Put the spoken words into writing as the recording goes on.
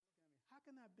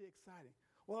that be exciting?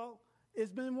 Well,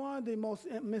 it's been one of the most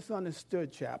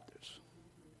misunderstood chapters.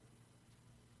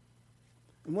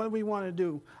 And what do we want to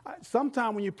do?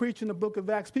 Sometime when you preach in the book of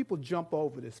Acts, people jump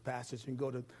over this passage and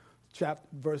go to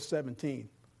verse 17.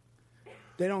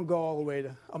 They don't go all the way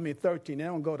to, 13. They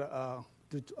don't go to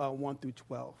 1 through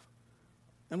 12.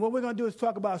 And what we're going to do is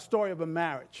talk about a story of a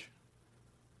marriage.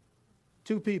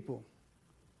 Two people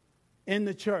in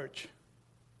the church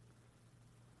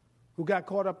who got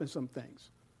caught up in some things.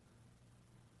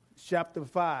 Chapter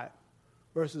 5,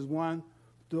 verses 1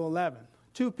 through 11.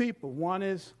 Two people. One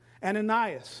is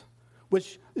Ananias,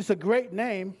 which is a great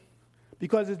name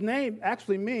because his name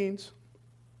actually means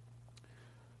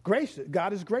gracious.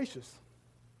 God is gracious.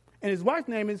 And his wife's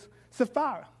name is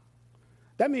Sapphira.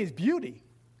 That means beauty.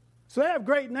 So they have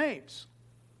great names.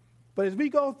 But as we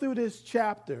go through this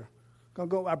chapter,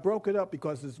 I broke it up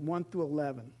because it's 1 through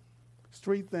 11. It's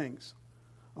three things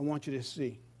I want you to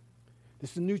see.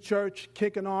 This is a new church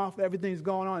kicking off. Everything's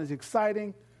going on. It's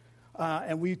exciting.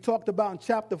 And we talked about in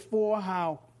chapter 4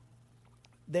 how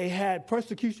they had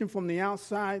persecution from the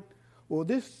outside. Well,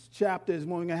 this chapter is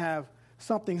when we're going to have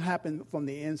something happen from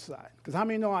the inside. Because how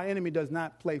many know our enemy does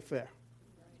not play fair?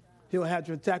 He'll have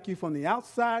to attack you from the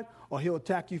outside or he'll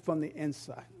attack you from the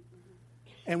inside.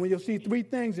 And when you'll see three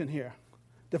things in here.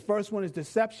 The first one is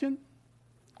deception,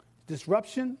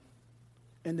 disruption,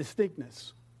 and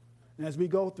distinctness. And as we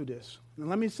go through this. And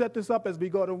let me set this up as we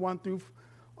go to 1 through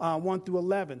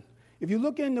 11. If you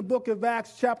look in the book of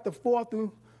Acts, chapter 4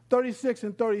 through 36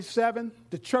 and 37,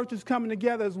 the church is coming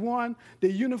together as one. They're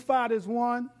unified as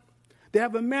one. They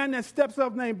have a man that steps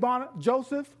up named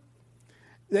Joseph.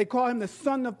 They call him the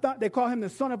son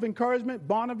of encouragement,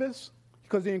 Barnabas,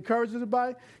 because he encourages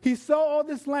everybody. He sold all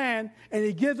this land and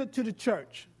he gives it to the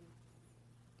church.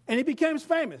 And he becomes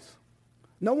famous.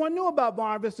 No one knew about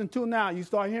Barnabas until now. You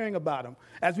start hearing about him.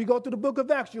 As we go through the book of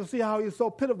Acts, you'll see how he's so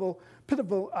pivotal.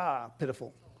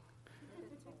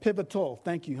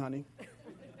 Thank you, honey.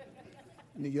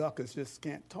 New Yorkers just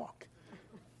can't talk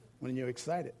when you're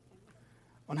excited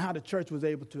on how the church was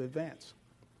able to advance.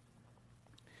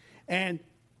 And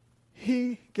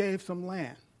he gave some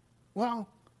land. Well,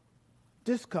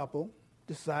 this couple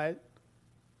decided,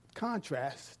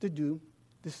 contrast, to do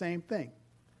the same thing.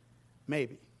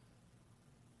 Maybe.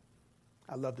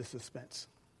 I love the suspense.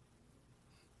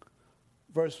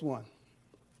 Verse 1.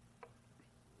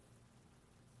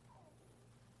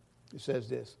 It says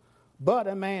this. But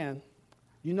a man,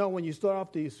 you know when you start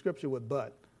off the scripture with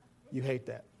but, you hate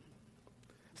that.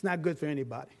 It's not good for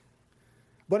anybody.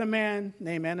 But a man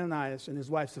named Ananias and his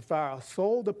wife Sapphira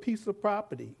sold a piece of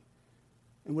property,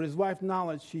 and with his wife's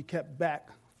knowledge, he kept back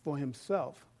for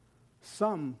himself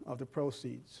some of the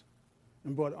proceeds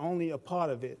and brought only a part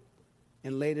of it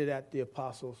and laid it at the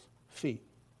apostles' feet.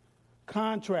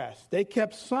 Contrast, they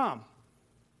kept some.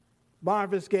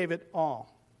 Barnabas gave it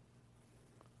all.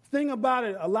 Thing about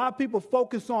it, a lot of people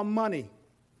focus on money.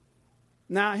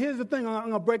 Now, here's the thing I'm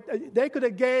going to break. They could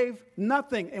have gave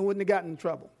nothing and wouldn't have gotten in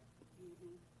trouble.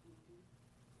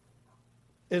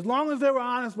 As long as they were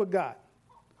honest with God.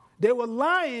 They were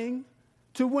lying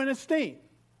to win esteem,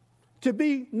 to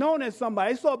be known as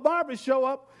somebody. They saw Barnabas show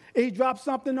up, he dropped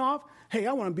something off. Hey,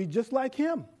 I want to be just like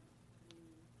him.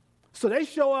 So they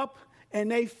show up and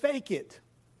they fake it.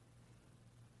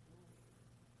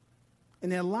 And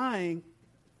they're lying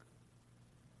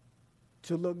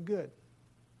to look good.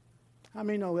 How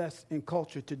many know that's in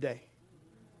culture today?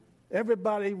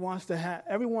 Everyone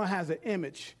has an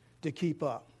image to keep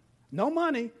up. No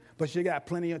money, but you got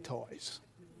plenty of toys.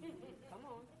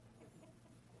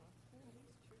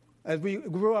 As we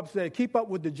grew up, said, keep up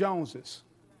with the Joneses.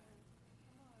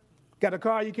 Got a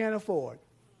car you can't afford.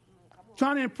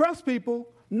 Trying to impress people,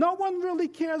 no one really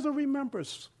cares or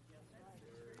remembers.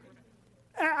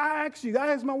 I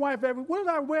asked my wife, what did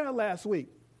I wear last week?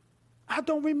 I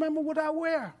don't remember what I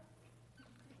wear.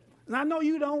 And I know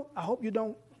you don't. I hope you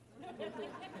don't.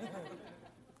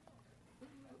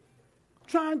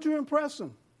 Trying to impress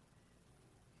them.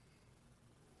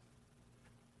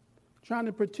 Trying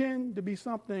to pretend to be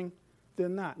something they're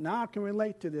not. Now I can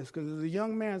relate to this because as a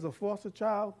young man, as a foster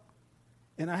child,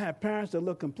 and I had parents that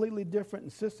looked completely different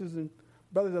and sisters and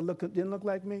brothers that didn't look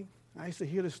like me. I used to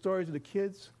hear the stories of the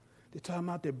kids. They're talking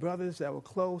about their brothers that were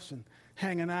close and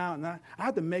hanging out. And I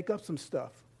had to make up some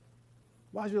stuff.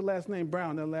 Why is your last name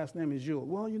Brown? Their last name is Jewel.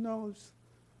 Well,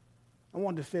 I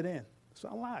wanted to fit in. So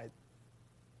I lied.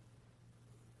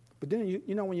 But then,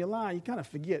 when you lie, you kind of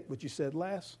forget what you said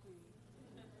last.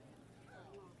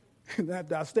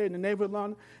 After I stayed in the neighborhood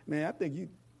long, man,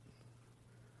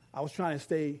 I was trying to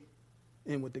stay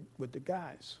in with the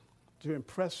guys to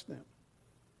impress them.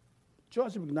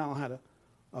 George McDonald had a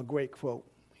a great quote.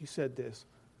 He said this: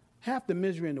 half the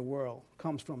misery in the world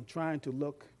comes from trying to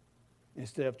look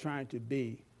instead of trying to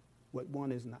be what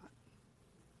one is not.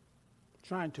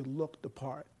 Trying to look the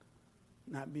part,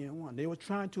 not being one. They were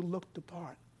trying to look the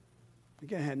part.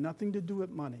 Again, it had nothing to do with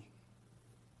money.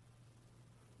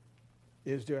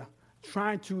 Is there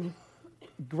trying to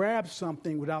grab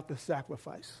something without the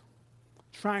sacrifice?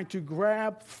 Trying to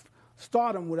grab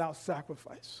stardom without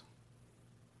sacrifice.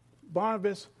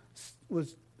 Barnabas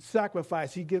was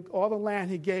sacrificed. He gave all the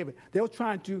land, he gave it. They were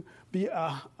trying to be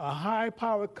a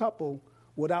high-powered couple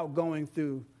without going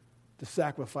through the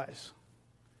sacrifice.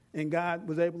 And God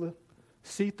was able to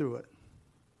see through it.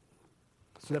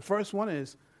 So the first one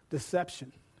is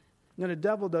deception. You know, the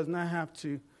devil does not have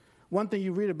to. One thing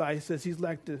you read about, he says he's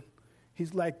like the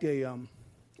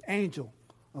angel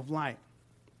of light,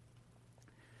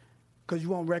 because you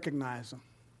won't recognize him.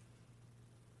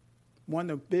 One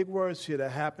of the big words here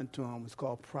that happened to him was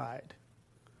called pride.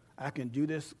 I can do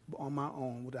this on my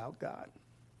own without God.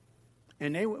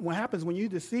 And what happens when you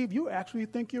deceive, you actually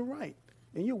think you're right.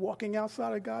 And you're walking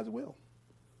outside of God's will.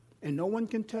 And no one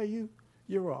can tell you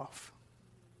you're off.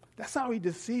 That's how he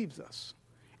deceives us.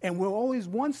 And we're always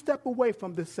one step away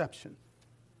from deception.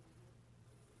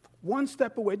 One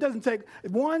step away. It doesn't take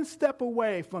one step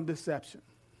away from deception.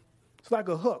 It's like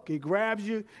a hook. He grabs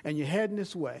you and you're heading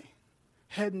this way,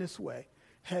 heading this way,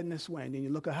 heading this way. And then you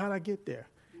look at how did I get there?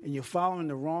 And you're following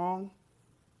the wrong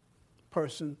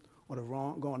person or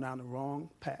going down the wrong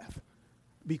path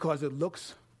because it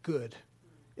looks good.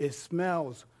 It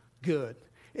smells good.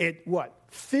 It what?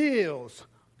 Feels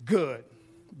good.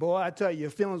 Boy, I tell you, your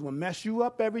feelings will mess you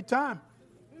up every time.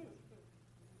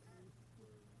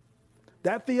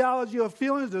 That theology of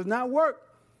feelings does not work.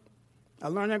 I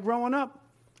learned that growing up.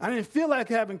 I didn't feel like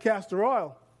having castor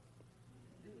oil,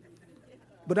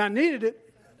 but I needed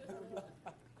it.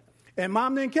 And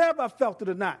Mom didn't care if I felt it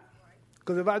or not,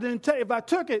 because if I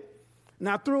took it and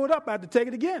I threw it up, I had to take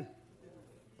it again.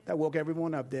 That woke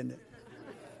everyone up, didn't it?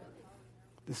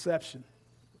 Deception.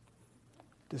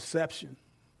 Deception.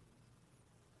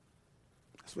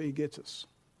 That's where he gets us.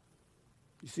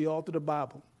 You see all through the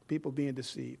Bible, people being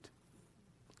deceived.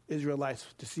 Israelites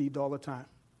deceived all the time,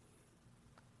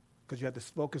 because you have to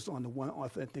focus on the one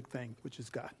authentic thing, which is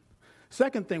God.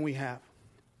 Second thing we have,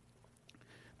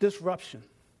 disruption.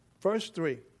 Verse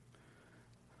 3.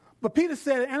 But Peter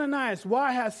said, Ananias,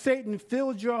 why has Satan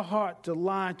filled your heart to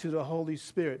lie to the Holy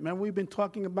Spirit? Remember, we've been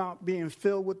talking about being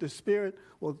filled with the Spirit.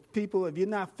 Well, people, if you're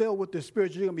not filled with the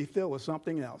Spirit, you're going to be filled with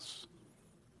something else.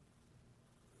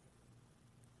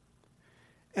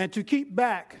 And to keep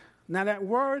back. Now that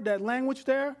word, that language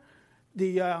there,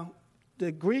 the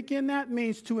Greek in that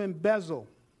means to embezzle.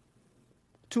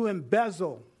 To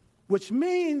embezzle, which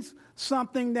means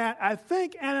something that I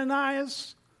think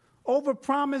Ananias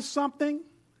overpromised something,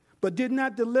 but did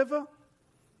not deliver.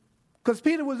 Because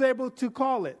Peter was able to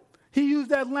call it. He used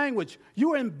that language.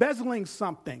 You are embezzling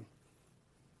something.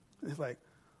 It's like,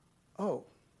 oh,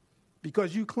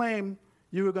 because you claimed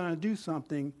you were going to do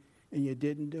something and you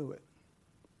didn't do it.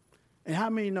 And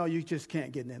how many know you just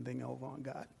can't get anything over on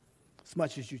God, as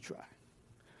much as you try?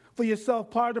 For yourself,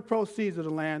 part of the proceeds of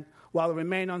the land, while it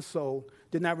remained unsold,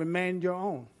 did not remain your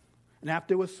own. And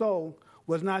after it was sold,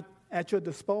 was not at your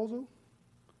disposal?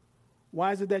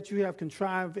 Why is it that you have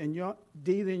contrived in your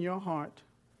deed in your heart?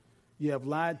 You have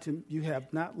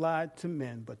not lied to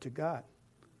men, but to God.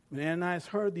 When Ananias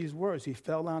heard these words, he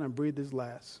fell down and breathed his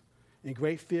last. And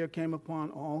great fear came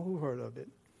upon all who heard of it.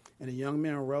 And the young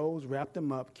men arose, wrapped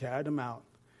him up, carried him out,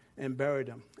 and buried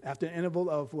him. After an interval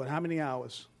of, how many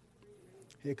hours?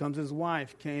 Here comes his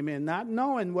wife, came in, not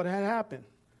knowing what had happened.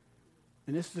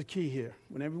 And this is the key here.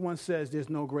 When everyone says there's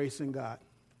no grace in God,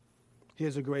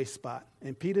 here's a grace spot.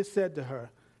 And Peter said to her,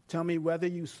 tell me whether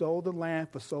you sold the land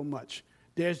for so much.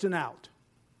 There's an out.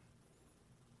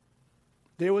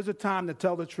 There was a time to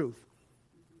tell the truth.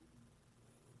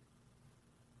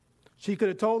 She could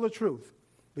have told the truth,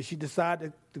 but she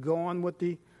decided to go on with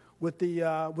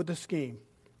the scheme.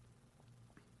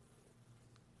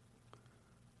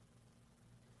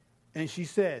 And she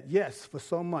said, yes, for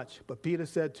so much. But Peter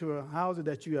said to her, how is it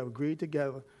that you have agreed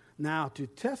together now to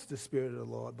test the Spirit of the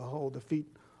Lord? Behold, the feet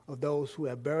of those who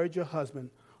have buried your husband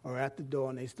are at the door,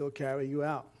 and they still carry you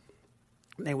out.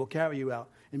 And they will carry you out.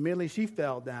 Immediately she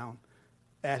fell down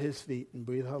at his feet and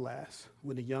breathed her last.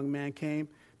 When the young man came,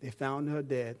 they found her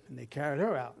dead, and they carried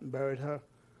her out and buried her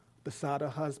beside her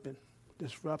husband.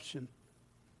 Disruption.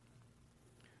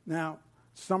 Now,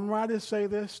 some writers say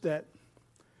this, that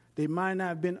they might not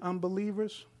have been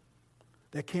unbelievers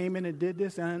that came in and did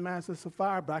this, Ananias and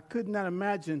Sapphira, but I could not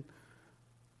imagine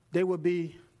they would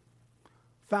be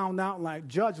found out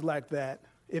judged like that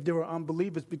if they were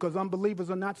unbelievers, because unbelievers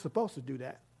are not supposed to do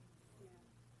that.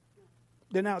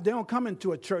 They don't come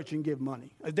into a church and give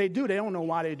money. If they do, they don't know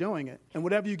why they're doing it. And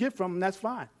whatever you get from them, that's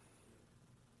fine.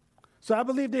 So I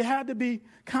believe they had to be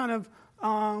kind of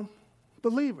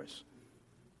believers.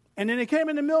 And then they came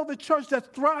in the middle of a church that's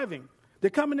thriving. They're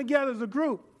coming together as a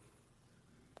group,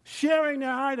 sharing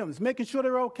their items, making sure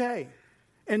they're okay.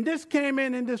 And this came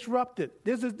in and disrupted.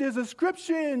 There's a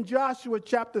scripture in Joshua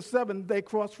chapter 7 they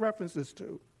cross-references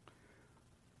to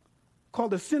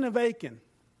called the sin of Achan,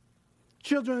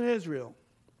 children of Israel.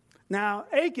 Now,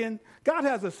 Achan, God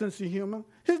has a sense of humor.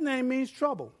 His name means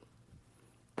trouble.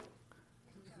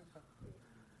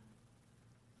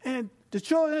 And the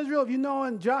children of Israel, if you know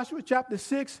in Joshua chapter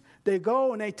 6, they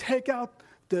go and they take out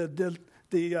the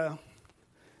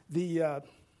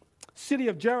city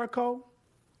of Jericho,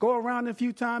 go around a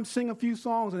few times, sing a few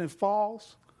songs, and it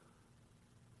falls.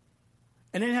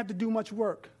 And they didn't have to do much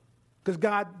work because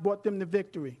God brought them the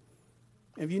victory.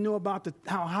 If you knew about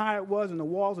how high it was in the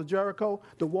walls of Jericho,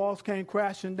 the walls came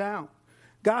crashing down.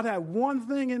 God had one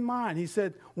thing in mind. He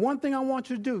said, one thing I want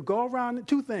you to do, go around it,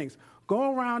 two things.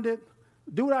 Go around it,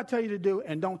 do what I tell you to do,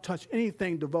 and don't touch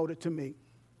anything devoted to me.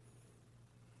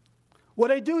 Well,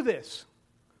 they do this.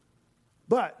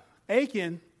 But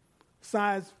Achan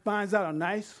finds out a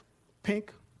nice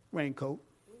pink raincoat,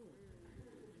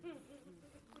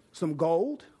 some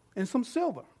gold, and some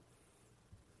silver.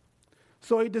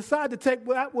 So he decided to take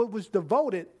what was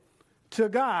devoted to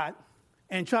God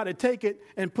and try to take it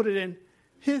and put it in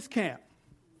his camp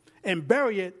and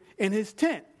bury it in his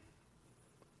tent.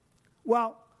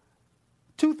 Well,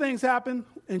 two things happened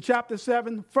in chapter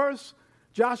 7. First,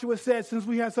 Joshua said, since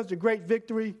we had such a great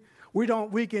victory,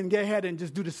 we can get ahead and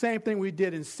just do the same thing we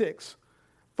did in 6.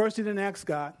 First, he didn't ask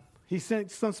God. He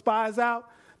sent some spies out.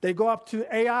 They go up to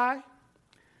Ai.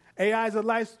 Ai is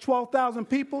like 12,000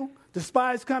 people. The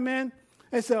spies come in.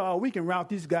 They say, oh, we can rout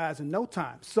these guys in no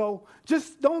time. So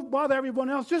just don't bother everyone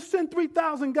else. Just send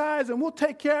 3,000 guys and we'll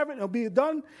take care of it. It'll be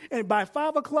done and by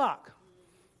 5 o'clock.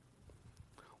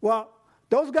 Well,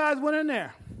 those guys went in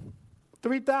there,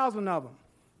 3,000 of them.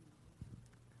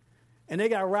 And they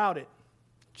got routed,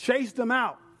 chased them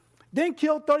out, then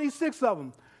killed 36 of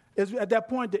them. At that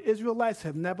point, the Israelites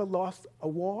have never lost a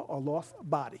war or lost a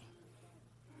body.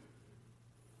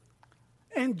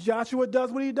 And Joshua does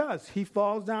what he does. He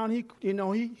falls down.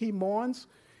 He mourns.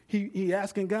 He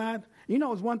asking God.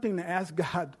 It's one thing to ask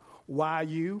God, why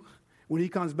you? When he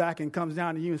comes back and comes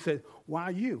down to you and says,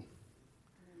 why you?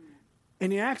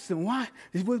 And he asks him, why?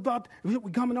 We're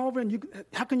coming over and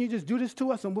how can you just do this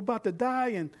to us? And we're about to die.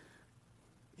 And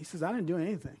he says, I didn't do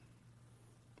anything.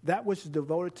 That which is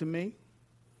devoted to me,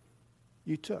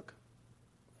 you took.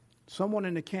 Someone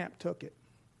in the camp took it.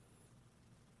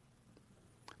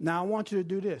 Now I want you to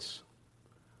do this.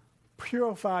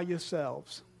 Purify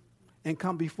yourselves and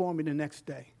come before me the next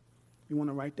day. You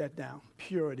want to write that down.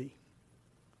 Purity.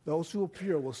 Those who are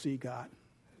pure will see God.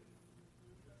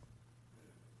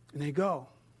 And they go.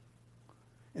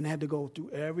 And they had to go through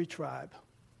every tribe.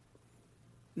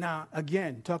 Now,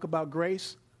 again, talk about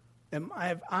grace. And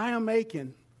if I am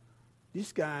Achan,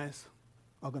 these guys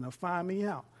are going to find me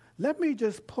out. Let me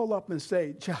just pull up and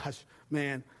say, Josh,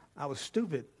 man, I was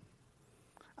stupid.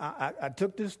 I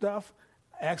took this stuff,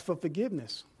 asked for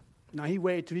forgiveness. Now, he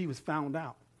waited till he was found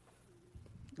out.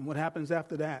 And what happens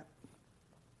after that?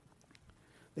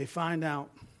 They find out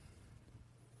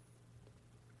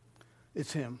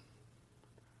it's him.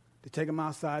 They take him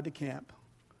outside the camp.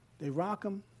 They rock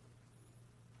him.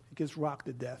 He gets rocked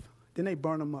to death. Then they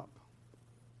burn him up,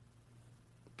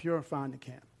 purifying the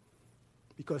camp.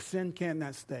 Because sin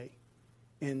cannot stay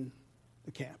in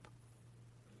the camp.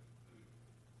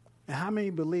 And how many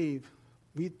believe,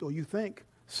 you think,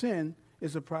 sin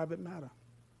is a private matter?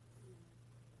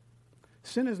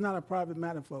 Sin is not a private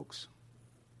matter, folks.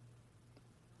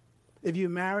 If you're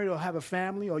married or have a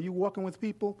family or you're working with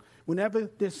people, whenever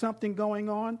there's something going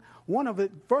on,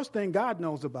 first thing, God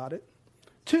knows about it.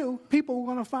 2, people are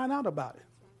going to find out about it.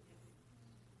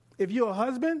 If you're a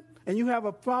husband and you have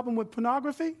a problem with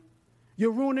pornography,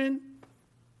 you're ruining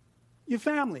your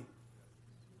family.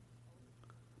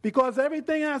 Because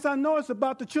everything, as I noticed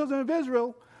about the children of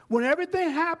Israel, when everything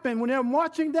happened, when they're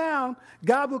marching down,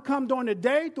 God will come during the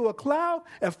day through a cloud,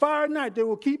 and fire at night, they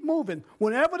will keep moving.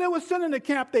 Whenever they were sent in the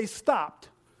camp, they stopped.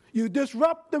 You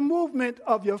disrupt the movement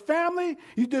of your family.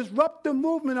 You disrupt the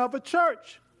movement of a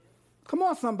church. Come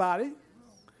on, somebody.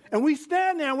 And we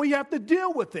stand there and we have to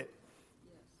deal with it.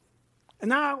 And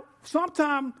now,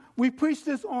 sometimes we preach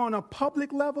this on a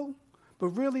public level, but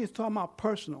really it's talking about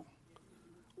personal.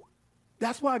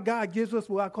 That's why God gives us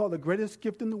what I call the greatest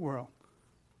gift in the world,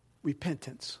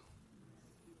 repentance.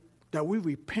 That we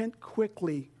repent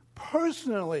quickly,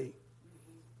 personally.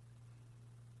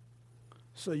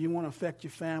 So you want to affect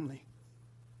your family.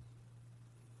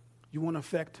 You want to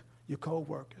affect your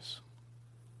co-workers.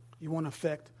 You want to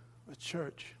affect a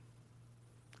church.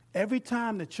 Every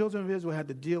time the children of Israel had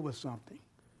to deal with something,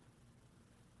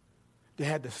 they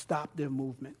had to stop their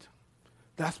movement.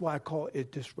 That's why I call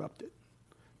it disrupted.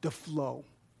 The flow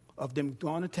of them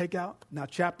going to take out. Now,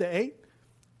 chapter 8,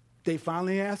 they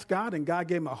finally asked God, and God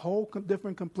gave them a whole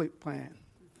different complete plan.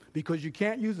 Because you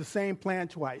can't use the same plan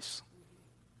twice.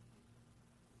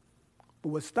 But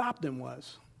what stopped them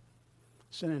was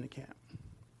sin in the camp.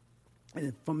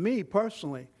 And for me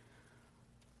personally,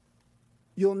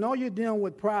 you'll know you're dealing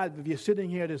with pride if you're sitting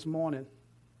here this morning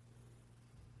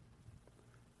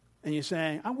and you're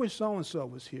saying, I wish so-and-so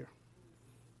was here.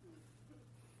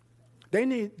 They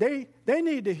need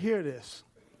to hear this.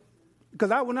 Because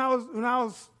when I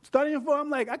was studying for it, I'm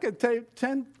like, I could tell you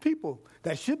 10 people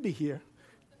that should be here.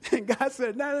 And God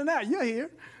said, no, you're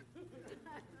here.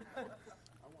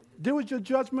 Deal with your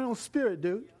judgmental spirit,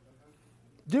 dude.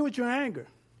 Deal with your anger.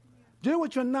 Deal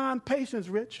with your non-patience,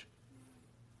 Rich.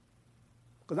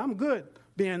 Because I'm good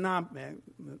being man.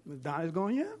 Donna's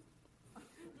going, yeah.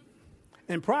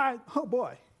 And pride, oh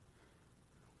boy.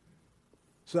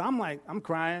 So I'm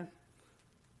crying,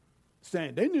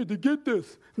 saying, they need to get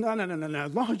this. No.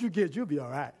 As long as you get it, you'll be all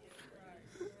right.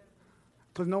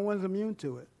 Because no one's immune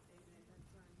to it.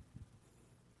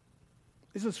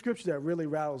 It's a scripture that really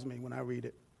rattles me when I read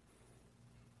it.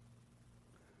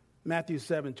 Matthew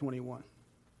 7:21.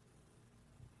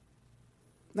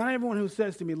 Not everyone who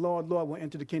says to me, Lord, Lord, will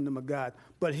enter the kingdom of God,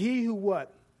 but he who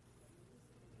what?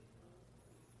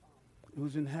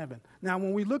 Who's in heaven. Now,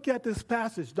 when we look at this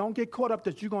passage, don't get caught up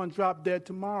that you're going to drop dead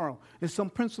tomorrow. There's some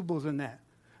principles in that.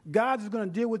 God is going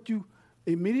to deal with you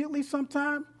immediately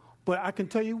sometime, but I can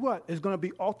tell you what, it's going to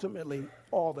be ultimately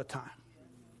all the time.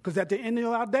 Because at the end of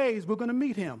our days, we're going to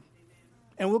meet him.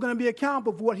 And we're going to be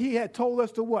accountable for what he had told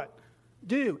us to what?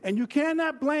 Do. And you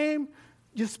cannot blame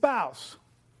your spouse.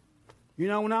 You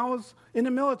know, when I was in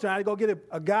the military, I had to go get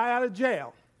a guy out of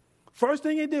jail. First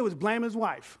thing he did was blame his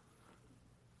wife.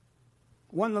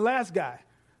 One of the last guy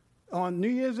on New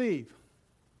Year's Eve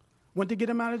went to get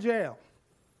him out of jail.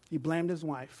 He blamed his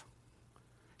wife.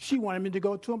 She wanted me to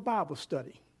go to a Bible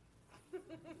study.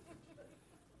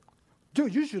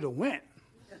 Dude, you should have went.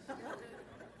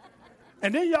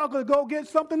 And then y'all could go get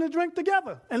something to drink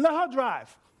together and let her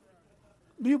drive.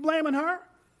 You blaming her?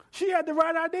 She had the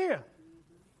right idea.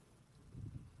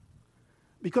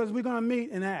 Because we're going to meet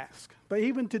and ask. But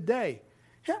even today,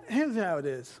 here's how it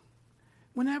is.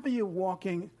 Whenever you're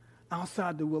walking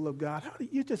outside the will of God,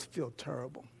 you just feel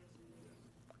terrible.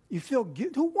 You feel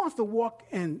guilt. Who wants to walk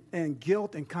in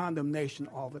guilt and condemnation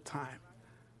all the time?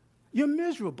 You're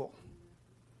miserable.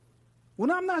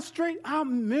 When I'm not straight,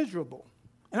 I'm miserable.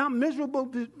 And I'm miserable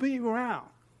to be around.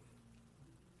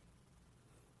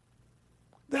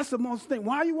 That's the most thing.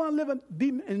 Why you want to live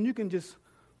and you can just,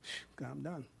 I'm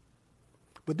done.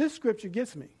 But this scripture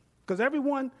gets me. Because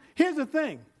here's the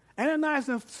thing. Ananias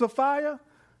and Sapphira,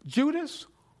 Judas,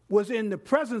 was in the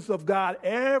presence of God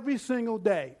every single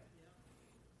day.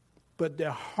 But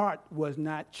their heart was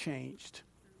not changed.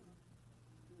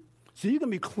 So you can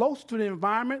be close to the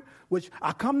environment, which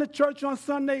I come to church on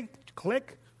Sunday,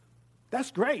 click.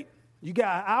 That's great. You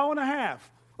got an hour and a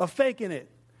half of faking it.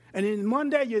 And then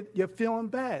Monday, you're feeling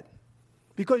bad.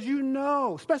 Because you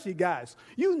know, especially guys,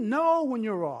 you know when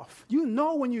you're off. You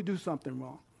know when you do something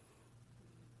wrong.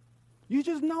 You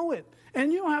just know it.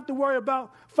 And you don't have to worry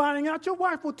about finding out. Your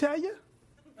wife will tell you.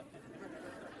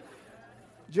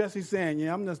 Jesse's saying,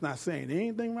 yeah, I'm just not saying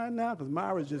anything right now because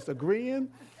Myra's just agreeing,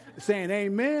 saying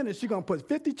amen, and she's going to put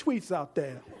 50 tweets out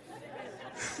there.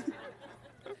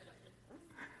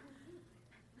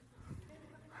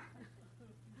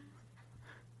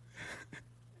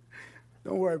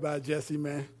 Don't worry about it, Jesse,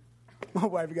 man. My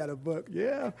wife got a book.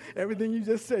 Yeah, everything you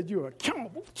just said, you're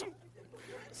accountable.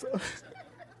 So,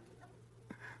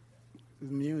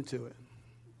 immune to it.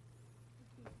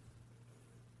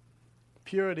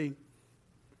 Purity,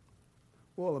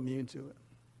 we're all immune to it.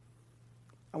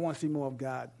 I want to see more of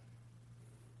God.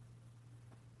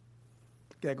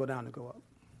 Got to go down to go up.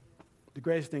 The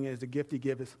greatest thing is the gift he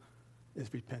gives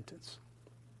is repentance.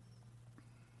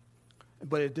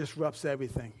 But it disrupts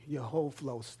everything. Your whole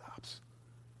flow stops.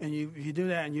 And you do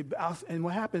that, and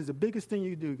what happens, the biggest thing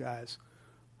you do, guys,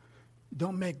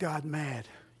 don't make God mad.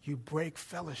 You break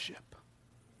fellowship.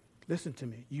 Listen to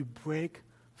me. You break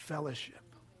fellowship.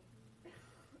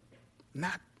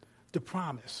 Not the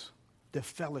promise, the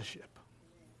fellowship.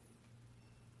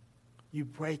 You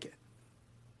break it.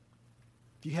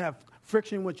 If you have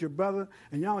friction with your brother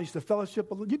and y'all used to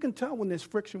fellowship, you can tell when there's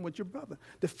friction with your brother.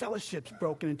 The fellowship's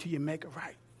broken until you make it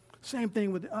right. Same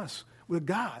thing with us, with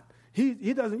God.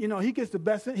 He doesn't, he gets the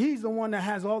best. He's the one that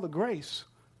has all the grace.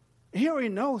 He already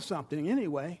knows something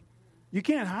anyway. You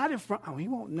can't hide it from, he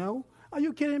won't know. Are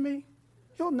you kidding me?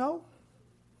 He'll know.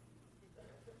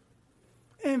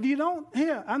 And if you don't,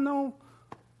 I know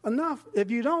enough. If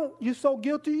you don't, you're so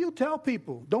guilty, you tell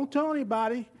people. Don't tell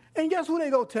anybody. And guess who they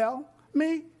go tell?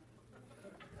 Me.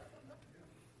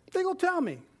 They go tell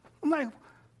me. I'm like,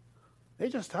 they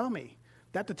just tell me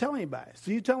not to tell anybody.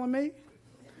 So you telling me?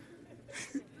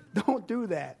 Don't do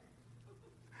that.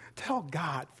 Tell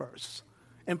God first.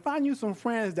 And find you some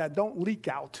friends that don't leak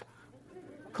out.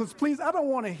 Because please, I don't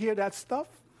want to hear that stuff.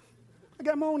 I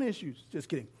got my own issues. Just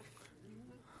kidding.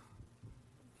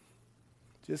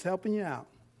 Just helping you out.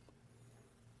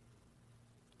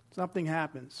 Something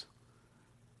happens.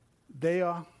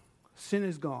 Sin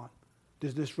is gone.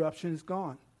 This disruption is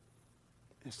gone.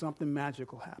 And something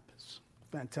magical happens.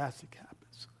 Fantastic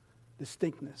happens.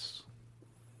 Distinctness.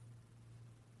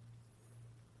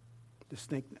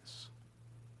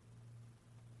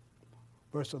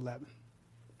 Verse 11.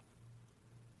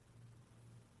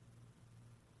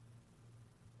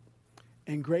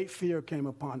 And great fear came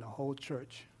upon the whole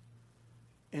church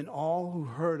and all who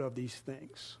heard of these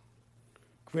things.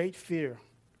 Great fear.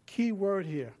 Key word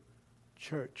here,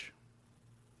 church.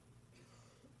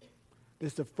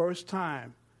 This is the first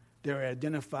time they're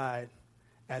identified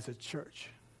as a church.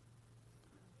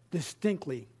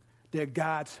 Distinctly,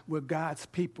 we're God's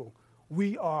people.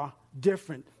 We are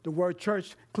different. The word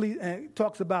church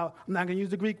talks about, I'm not going to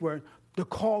use the Greek word, the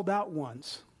called out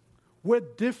ones. We're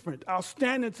different. Our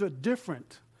standards are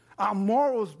different. Our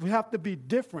morals have to be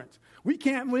different. We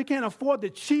can't afford to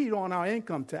cheat on our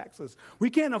income taxes. We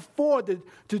can't afford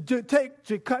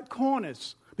to cut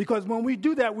corners, because when we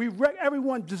do that,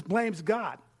 everyone just blames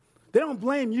God. They don't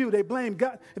blame you. They blame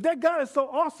God. If that God is so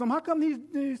awesome, how come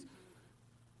these?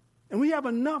 And we have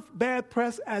enough bad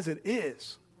press as it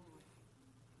is.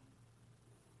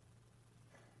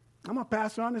 I'm a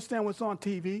pastor. I understand what's on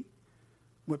TV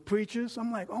with preachers.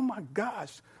 I'm like, oh my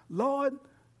gosh, Lord,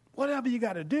 whatever you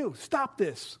got to do, stop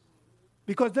this.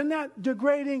 Because they're not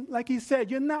degrading, like he said,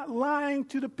 you're not lying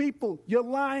to the people. You're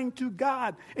lying to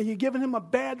God, and you're giving him a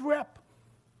bad rep.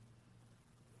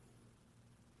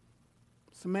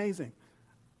 It's amazing.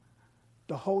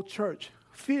 The whole church.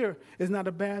 Fear is not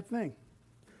a bad thing.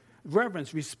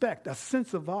 Reverence, respect, a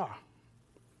sense of awe.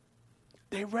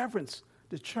 They reverence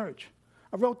the church.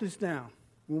 I wrote this down.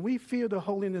 When we fear the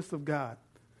holiness of God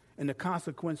and the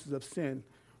consequences of sin,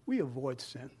 we avoid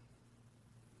sin.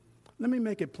 Let me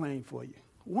make it plain for you.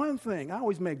 One thing, I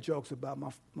always make jokes about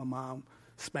my mom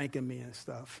spanking me and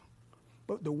stuff.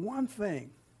 But the one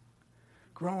thing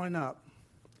growing up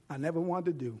I never wanted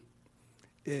to do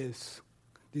is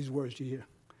these words you hear: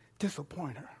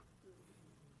 disappoint her.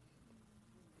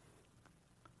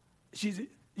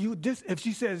 If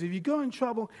she says, if you go in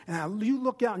trouble and you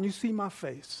look out and you see my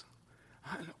face,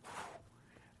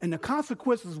 and the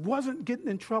consequences wasn't getting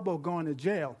in trouble or going to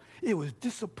jail, it was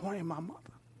disappointing my mother.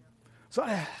 So I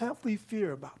had healthy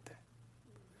fear about that.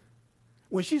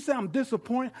 When she said I'm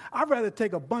disappointed, I'd rather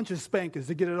take a bunch of spankings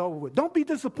to get it over with. Don't be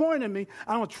disappointed in me.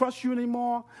 I don't trust you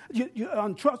anymore. You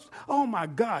untrust. Oh my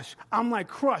gosh, I'm like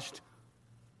crushed.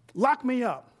 Lock me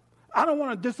up. I don't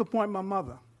want to disappoint my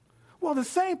mother. Well, the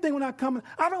same thing when I come in.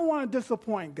 I don't want to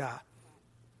disappoint God.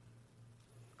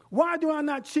 Why do I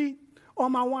not cheat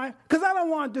on my wife? Because I don't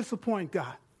want to disappoint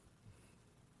God.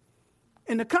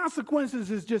 And the consequences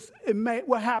is just,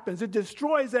 what happens? It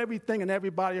destroys everything and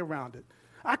everybody around it.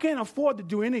 I can't afford to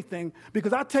do anything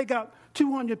because I take out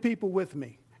 200 people with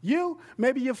me. You,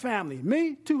 maybe your family.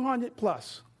 Me, 200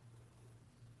 plus.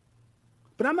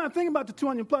 But I'm not thinking about the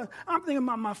 200 plus. I'm thinking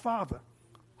about my Father,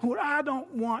 who I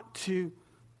don't want to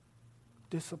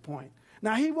disappoint.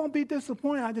 Now, he won't be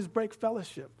disappointed. I just break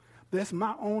fellowship. That's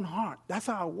my own heart. That's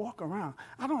how I walk around.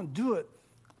 I don't do it.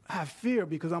 I have fear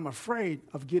because I'm afraid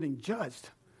of getting judged.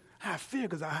 I have fear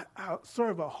because I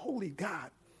serve a holy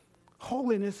God.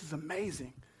 Holiness is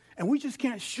amazing. And we just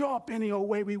can't show up any old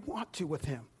way we want to with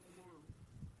him.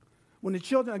 When the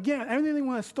children, again, everything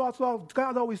when it starts off,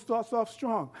 God always starts off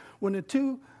strong. When the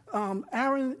two,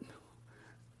 Aaron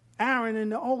in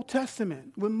the Old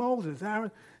Testament with Moses,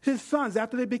 Aaron, his sons,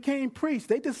 after they became priests,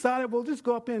 they decided, we'll just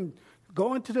go up and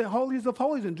go into the holies of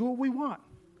holies and do what we want.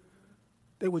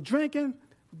 They were drinking,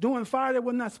 doing fire they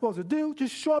were not supposed to do,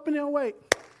 just show up in their way.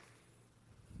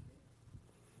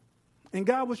 And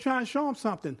God was trying to show them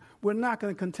something. We're not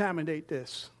going to contaminate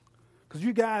this. Because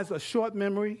you guys are short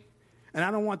memory. And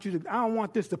I don't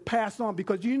want this to pass on,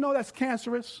 because you know that's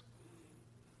cancerous.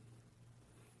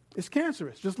 It's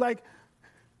cancerous. Just like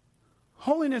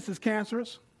holiness is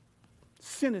cancerous,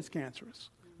 sin is cancerous.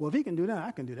 Well, if he can do that,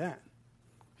 I can do that.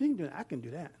 If he can do that, I can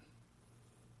do that.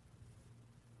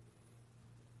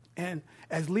 And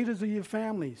as leaders of your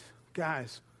families,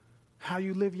 guys, how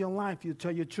you live your life, you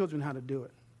tell your children how to do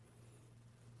it.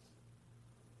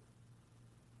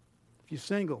 If you're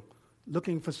single,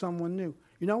 looking for someone new,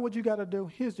 you know what you got to do?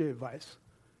 Here's the advice.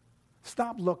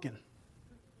 Stop looking.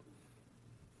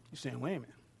 You're saying, wait a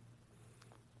minute.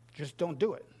 Just don't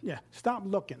do it. Yeah, stop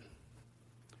looking.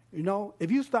 You know, if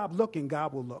you stop looking,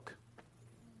 God will look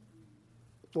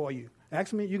for you.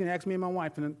 You can ask me and my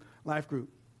wife in the life group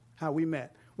how we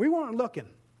met. We weren't looking,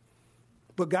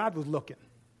 but God was looking.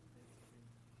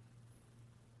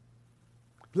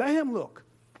 Let him look,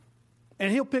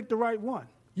 and he'll pick the right one.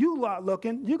 You lot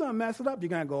looking, you're going to mess it up. You're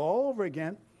going to go all over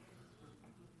again.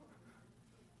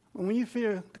 And when you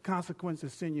fear the consequences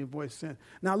of sin, you avoid sin.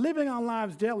 Now, living our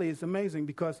lives daily is amazing,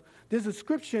 because there's a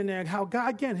scripture in there how God,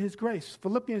 again, his grace,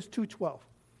 Philippians 2:12,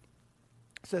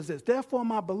 says this, therefore,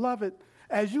 my beloved,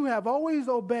 as you have always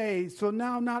obeyed, so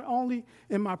now not only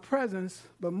in my presence,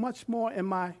 but much more in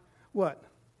my, what?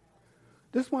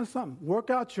 This one's something. Work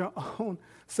out your own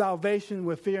salvation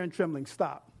with fear and trembling.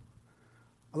 Stop.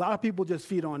 A lot of people just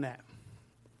feed on that.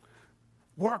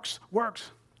 Works.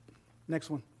 Next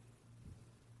one.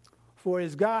 For it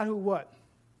is God who what?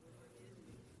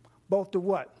 Both to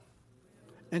what?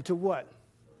 And to what?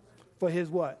 For his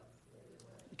what?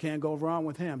 You can't go wrong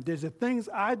with him. There's the things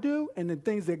I do and the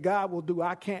things that God will do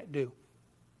I can't do.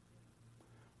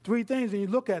 3 things, and you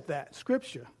look at that.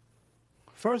 Scripture.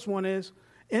 First one is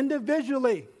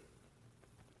individually,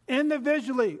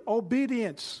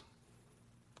 obedience.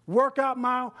 Work out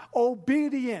my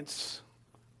obedience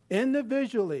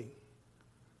individually.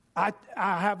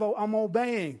 I'm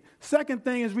obeying. Second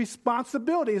thing is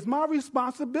responsibility. It's my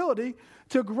responsibility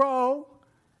to grow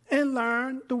and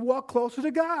learn to walk closer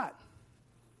to God.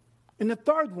 And the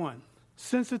third one,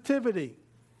 sensitivity.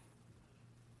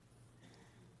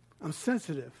 I'm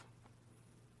sensitive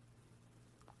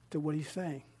to what he's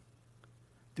saying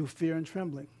through fear and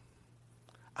trembling.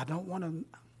 I want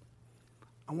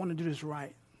to do this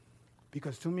right,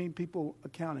 because too many people are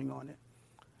counting on it.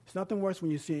 It's nothing worse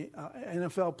when you see an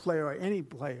NFL player or any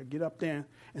player get up there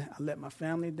and I let my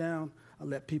family down, I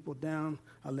let people down,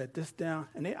 I let this down.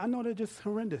 And I know they're just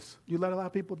horrendous. You let a lot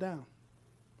of people down.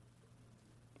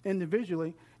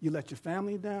 Individually, you let your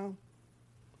family down.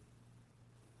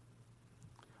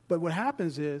 But what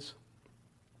happens is,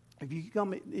 if you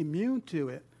become immune to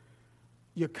it,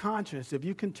 your conscience, if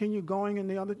you continue going in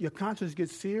the other, your conscience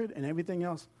gets seared, and everything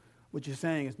else, what you're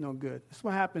saying, is no good. That's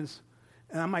what happens.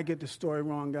 And I might get the story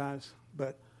wrong, guys,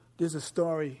 but there's a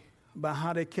story about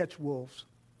how they catch wolves.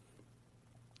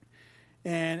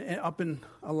 And up in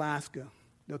Alaska,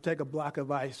 they'll take a block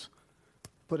of ice,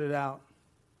 put it out,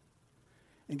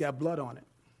 and got blood on it.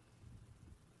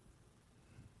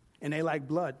 And they like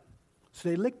blood. So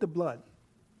they lick the blood.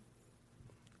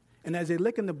 And as they're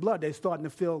licking the blood, they're starting to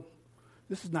feel,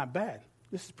 this is not bad.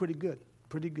 This is pretty good,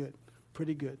 pretty good,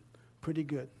 pretty good, pretty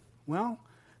good. Well,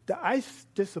 the ice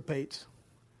dissipates.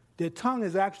 Their tongue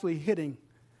is actually hitting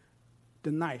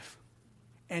the knife.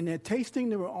 And they're tasting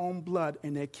their own blood,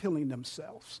 and they're killing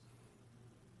themselves.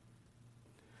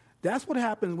 That's what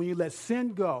happens when you let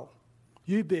sin go.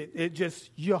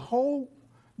 Your whole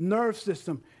nerve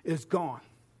system is gone.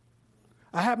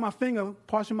 I had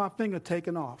portion of my finger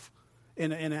taken off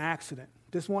in an accident.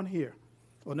 This one here.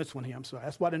 This one here, I'm sorry.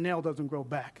 That's why the nail doesn't grow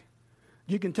back.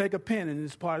 You can take a pin in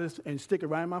this part of this and stick it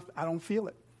right in my, I don't feel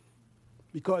it.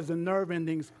 Because the nerve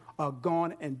endings are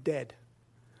gone and dead.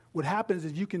 What happens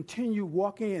is you continue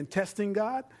walking and testing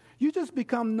God, you just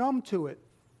become numb to it.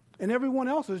 And everyone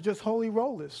else is just holy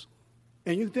rollers.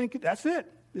 And you think, that's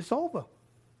it. It's over.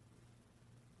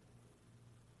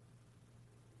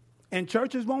 And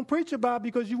churches won't preach about it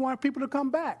because you want people to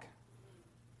come back.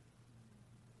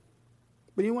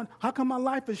 But how come my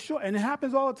life is short? And it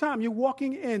happens all the time. You're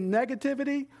walking in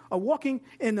negativity or walking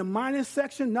in the minus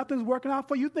section. Nothing's working out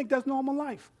for you. You think that's normal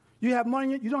life. You have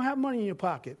money. You don't have money in your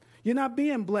pocket. You're not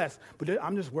being blessed. But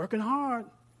I'm just working hard.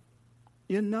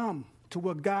 You're numb to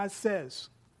what God says.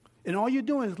 And all you're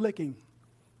doing is licking.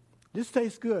 This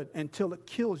tastes good until it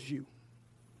kills you.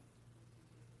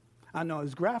 I know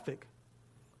it's graphic.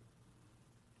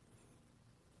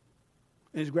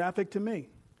 And it's graphic to me.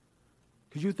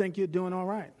 Because you think you're doing all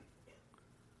right.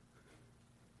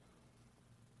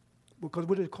 Because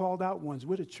we're the called out ones.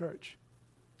 We're the church.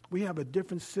 We have a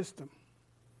different system.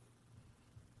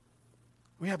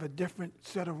 We have a different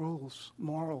set of rules,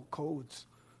 moral codes,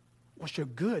 which are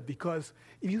good, because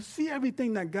if you see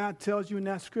everything that God tells you in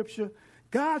that scripture,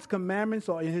 God's commandments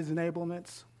are in his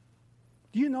enablements.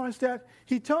 Do you notice that?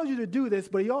 He tells you to do this,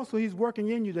 but he's working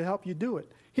in you to help you do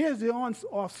it. Here's the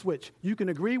on-off switch. You can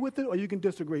agree with it or you can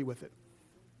disagree with it.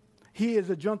 He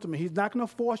is a gentleman. He's not going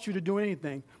to force you to do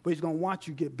anything, but he's going to watch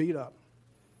you get beat up.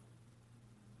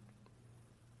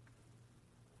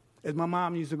 As my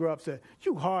mom used to grow up and say,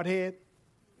 "You hard head.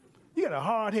 You got a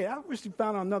hard head." I wish you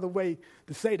found another way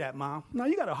to say that, Mom. No,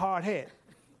 you got a hard head.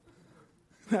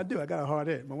 I do. I got a hard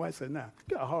head. My wife said, "Nah,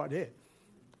 you got a hard head.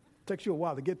 It takes you a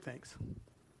while to get things."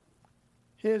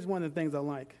 Here's one of the things I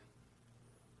like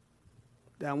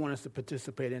that I want us to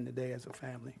participate in today as a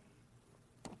family.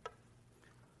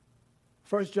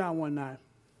 1 John 1:9.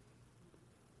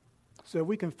 So if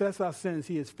we confess our sins,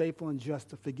 he is faithful and just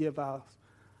to forgive our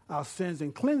sins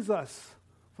and cleanse us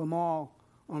from all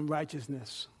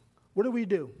unrighteousness. What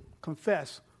do?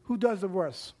 Confess. Who does the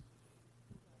worst?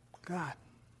 God.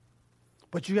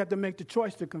 But you have to make the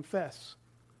choice to confess.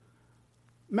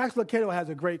 Max Lucado has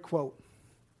a great quote.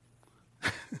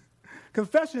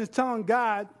 Confession is telling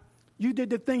God you did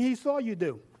the thing he saw you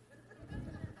do.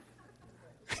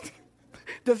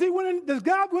 Does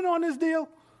God win on this deal?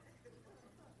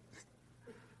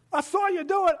 I saw you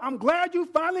do it. I'm glad you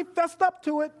finally fessed up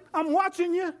to it. I'm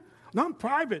watching you. No, I'm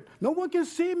private. No one can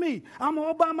see me. I'm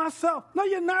all by myself. No,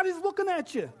 you're not. He's looking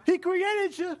at you. He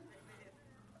created you.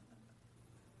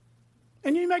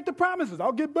 And you make the promises.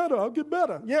 I'll get better. I'll get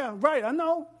better. Yeah, right. I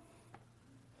know.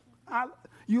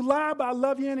 You lie, but I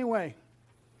love you anyway.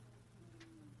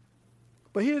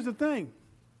 But here's the thing.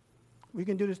 We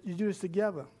can do this. You do this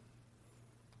together.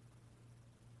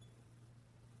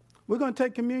 We're going to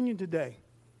take communion today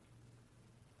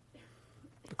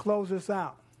to close this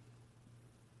out.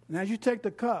 And as you take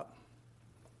the cup,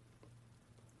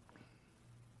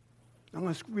 I'm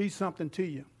going to read something to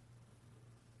you.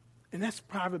 And that's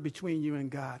private between you and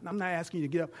God. And I'm not asking you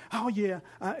to get up. Oh, yeah.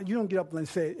 You don't get up and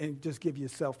say it and just give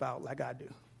yourself out like I do.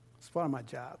 It's part of my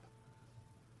job.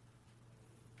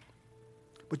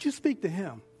 But you speak to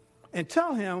him and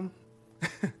tell him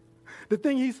the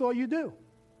thing he saw you do.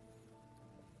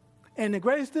 And the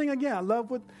greatest thing, again, I love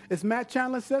what, as Matt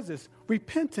Chandler says this,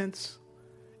 repentance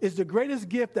is the greatest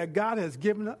gift that God has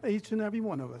given each and every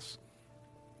one of us.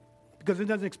 Because he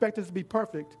doesn't expect us to be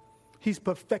perfect. He's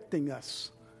perfecting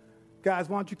us. Guys,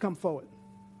 why don't you come forward?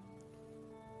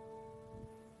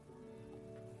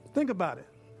 Think about it.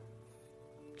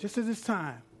 Just at this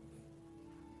time.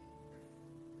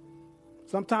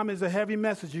 Sometimes it's a heavy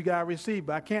message you got to receive,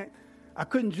 but I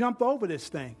couldn't jump over this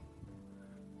thing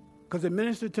because it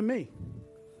ministered to me.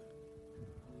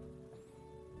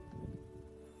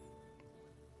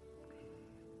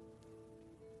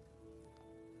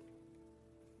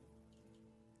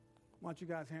 Why don't you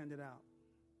guys hand it out?